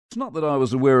It's not that I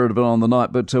was aware of it on the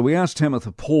night, but we asked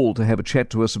Tamatha Paul to have a chat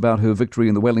to us about her victory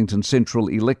in the Wellington Central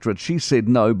electorate. She said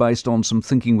no, based on some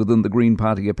thinking within the Green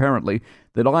Party apparently,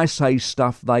 that I say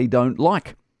stuff they don't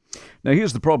like. Now,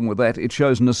 here's the problem with that. It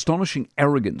shows an astonishing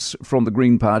arrogance from the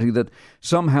Green Party that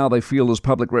somehow they feel as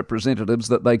public representatives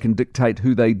that they can dictate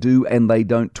who they do and they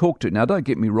don't talk to. Now, don't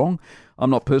get me wrong. I'm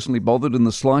not personally bothered in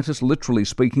the slightest. Literally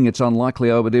speaking, it's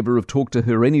unlikely I would ever have talked to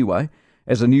her anyway.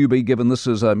 As a newbie, given this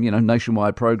is a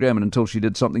nationwide program, and until she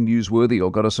did something newsworthy or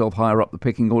got herself higher up the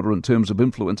pecking order in terms of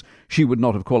influence, she would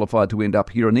not have qualified to end up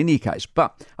here in any case.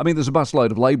 But, there's a busload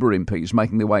of Labour MPs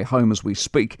making their way home as we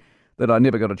speak that I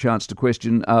never got a chance to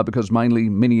question because mainly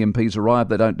many MPs arrive,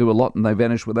 they don't do a lot, and they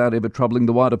vanish without ever troubling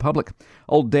the wider public.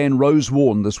 Old Dan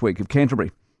Rosewarne this week of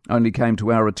Canterbury only came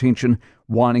to our attention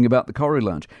whining about the Corrie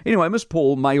Lounge. Anyway, Miss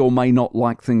Paul may or may not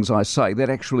like things I say.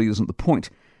 That actually isn't the point.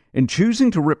 In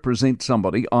choosing to represent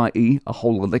somebody, i.e. a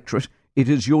whole electorate, it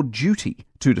is your duty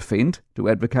to defend, to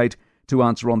advocate, to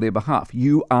answer on their behalf.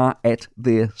 You are at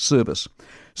their service.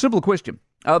 Simple question.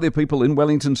 Are there people in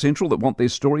Wellington Central that want their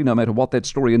story, no matter what that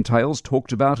story entails,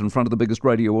 talked about in front of the biggest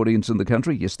radio audience in the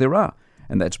country? Yes, there are.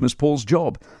 And that's Miss Paul's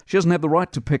job. She doesn't have the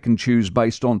right to pick and choose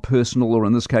based on personal, or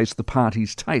in this case, the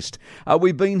party's taste.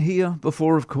 We've been here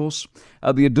before, of course.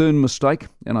 The Ardern mistake,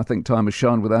 and I think time has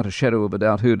shown without a shadow of a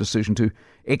doubt her decision to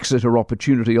exit her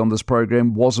opportunity on this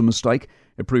program was a mistake.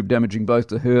 It proved damaging both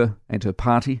to her and her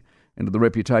party and to the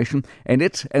reputation. And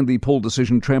it and the Paul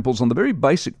decision tramples on the very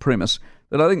basic premise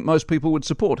that I think most people would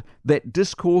support, that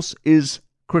discourse is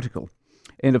critical.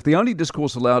 And if the only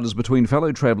discourse allowed is between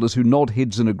fellow travellers who nod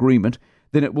heads in agreement,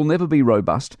 then it will never be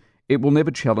robust, it will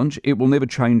never challenge, it will never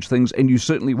change things, and you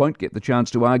certainly won't get the chance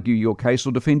to argue your case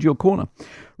or defend your corner.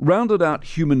 Rounded out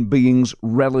human beings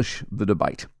relish the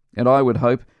debate, and I would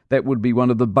hope that would be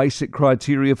one of the basic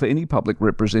criteria for any public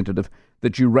representative,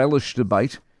 that you relish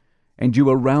debate and you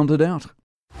are rounded out.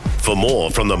 For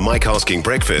more from the Mike Hosking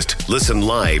Breakfast, listen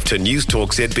live to News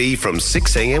Talk ZB from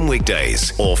 6 a.m.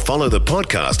 weekdays or follow the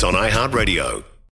podcast on iHeartRadio.